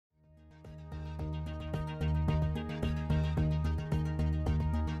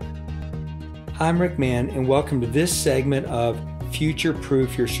I'm Rick Mann, and welcome to this segment of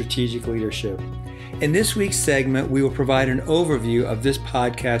Future-Proof Your Strategic Leadership. In this week's segment, we will provide an overview of this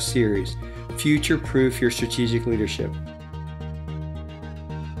podcast series, Future-Proof Your Strategic Leadership.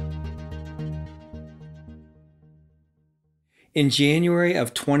 In January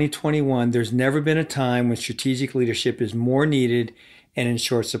of 2021, there's never been a time when strategic leadership is more needed and in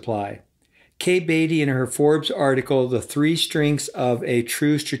short supply. Kate Beatty, in her Forbes article, The Three Strengths of a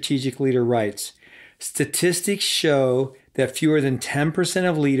True Strategic Leader, writes, statistics show that fewer than 10%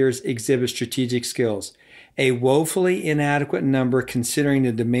 of leaders exhibit strategic skills, a woefully inadequate number considering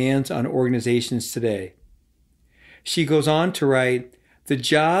the demands on organizations today. She goes on to write, the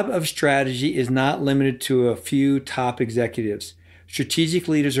job of strategy is not limited to a few top executives. Strategic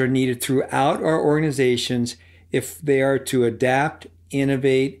leaders are needed throughout our organizations if they are to adapt,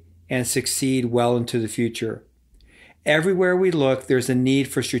 innovate, and succeed well into the future. Everywhere we look, there's a need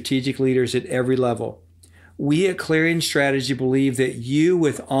for strategic leaders at every level. We at ClarionStrategy believe that you,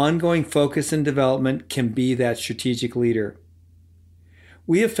 with ongoing focus and development, can be that strategic leader.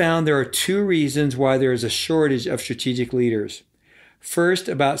 We have found there are two reasons why there is a shortage of strategic leaders. First,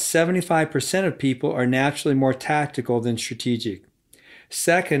 about 75% of people are naturally more tactical than strategic.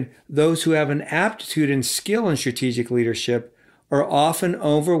 Second, those who have an aptitude and skill in strategic leadership are often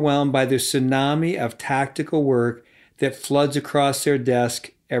overwhelmed by the tsunami of tactical work that floods across their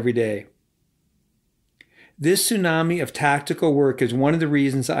desk every day. This tsunami of tactical work is one of the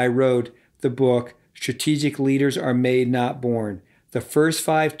reasons I wrote the book, Strategic Leaders Are Made, Not Born, the first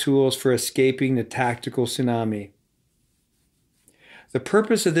 5 tools for escaping the tactical tsunami. The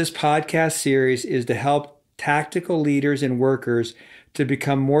purpose of this podcast series is to help tactical leaders and workers to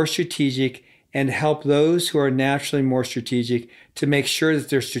become more strategic and help those who are naturally more strategic to make sure that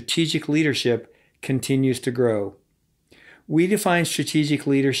their strategic leadership continues to grow. We define strategic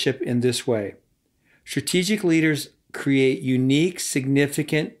leadership in this way. Strategic leaders create unique,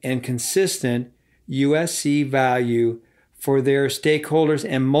 significant, and consistent USC value for their stakeholders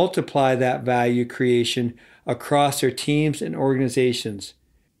and multiply that value creation across their teams and organizations.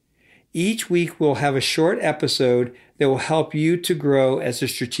 Each week we'll have a short episode that will help you to grow as a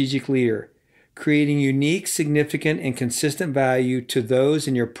strategic leader, creating unique, significant, and consistent value to those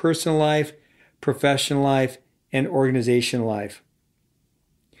in your personal life, professional life, and organization life.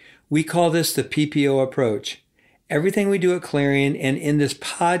 We call this the PPO approach. Everything we do at Clarion and in this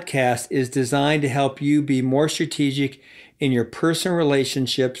podcast is designed to help you be more strategic in your personal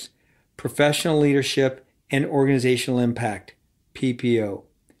relationships, professional leadership, and organizational impact, PPO.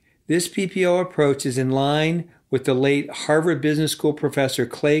 This PPO approach is in line with the late Harvard Business School professor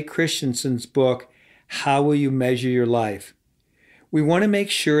Clay Christensen's book, How Will You Measure Your Life? We want to make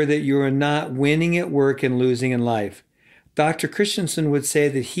sure that you are not winning at work and losing in life. Dr. Christensen would say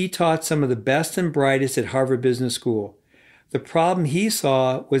that he taught some of the best and brightest at Harvard Business School. The problem he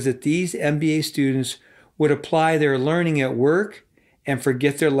saw was that these MBA students would apply their learning at work and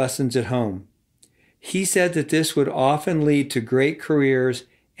forget their lessons at home. He said that this would often lead to great careers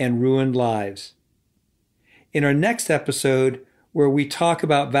and ruined lives. In our next episode, where we talk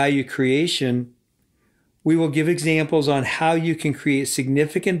about value creation, we will give examples on how you can create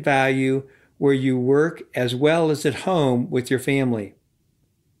significant value where you work as well as at home with your family.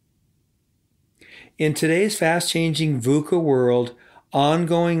 In today's fast-changing VUCA world,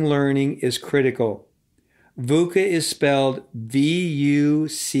 ongoing learning is critical. VUCA is spelled V-U-C-A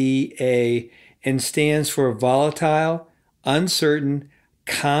and stands for volatile, uncertain,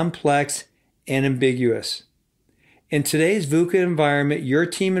 complex, and ambiguous. In today's VUCA environment, your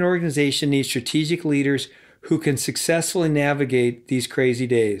team and organization needs strategic leaders who can successfully navigate these crazy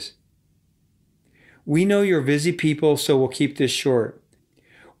days. We know you're busy people, so we'll keep this short.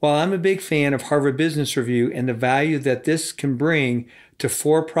 While I'm a big fan of Harvard Business Review and the value that this can bring to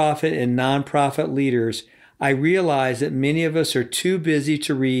for-profit and nonprofit leaders, I realize that many of us are too busy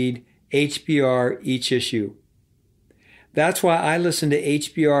to read HBR each issue. That's why I listen to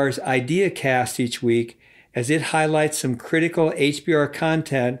HBR's IdeaCast each week, as it highlights some critical HBR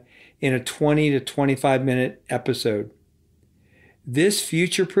content in a 20 to 25 minute episode. This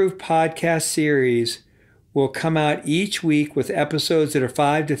future-proof podcast series will come out each week with episodes that are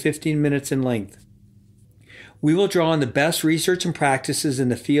 5 to 15 minutes in length. We will draw on the best research and practices in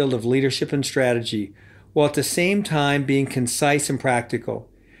the field of leadership and strategy, while at the same time being concise and practical.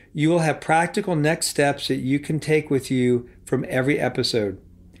 You will have practical next steps that you can take with you from every episode.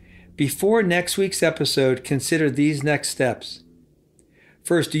 Before next week's episode, consider these next steps.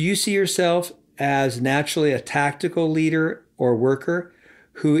 First, do you see yourself as naturally a tactical leader or worker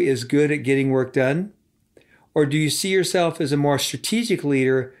who is good at getting work done? Or do you see yourself as a more strategic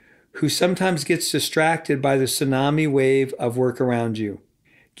leader who sometimes gets distracted by the tsunami wave of work around you?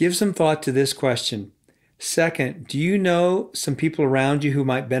 Give some thought to this question. Second, do you know some people around you who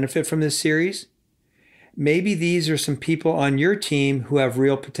might benefit from this series? Maybe these are some people on your team who have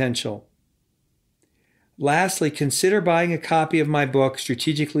real potential. Lastly, consider buying a copy of my book,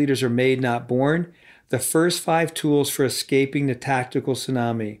 Strategic Leaders Are Made, Not Born, The First 5 Tools for Escaping the Tactical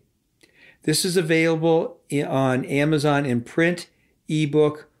Tsunami. This is available on Amazon in print,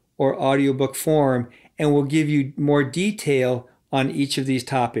 ebook, or audiobook form, and will give you more detail on each of these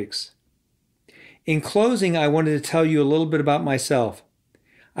topics. In closing, I wanted to tell you a little bit about myself.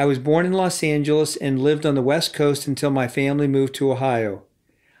 I was born in Los Angeles and lived on the West Coast until my family moved to Ohio.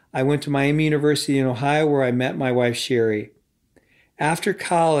 I went to Miami University in Ohio where I met my wife, Sherry. After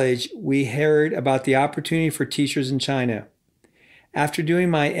college, we heard about the opportunity for teachers in China. After doing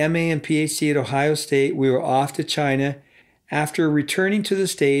my MA and PhD at Ohio State, we were off to China. After returning to the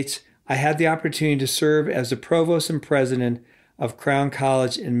States, I had the opportunity to serve as the provost and president of Crown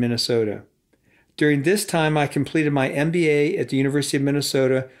College in Minnesota. During this time, I completed my MBA at the University of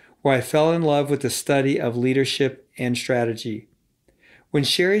Minnesota, where I fell in love with the study of leadership and strategy. When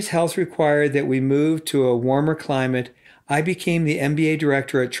Sherry's health required that we move to a warmer climate, I became the MBA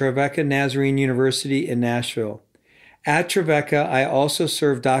director at Trevecca Nazarene University in Nashville. At Trevecca, I also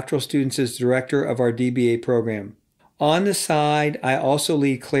served doctoral students as director of our DBA program. On the side, I also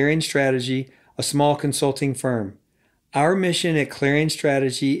lead ClarionStrategy, a small consulting firm. Our mission at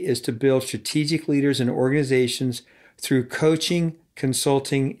ClarionStrategy is to build strategic leaders and organizations through coaching,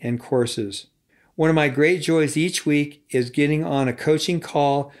 consulting, and courses. One of my great joys each week is getting on a coaching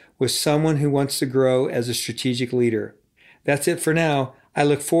call with someone who wants to grow as a strategic leader. That's it for now. I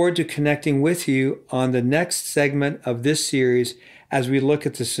look forward to connecting with you on the next segment of this series as we look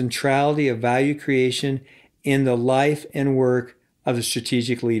at the centrality of value creation in the life and work of the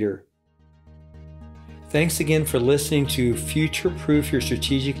strategic leader. Thanks again for listening to Future-Proof Your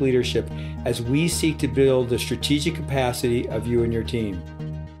Strategic Leadership as we seek to build the strategic capacity of you and your team.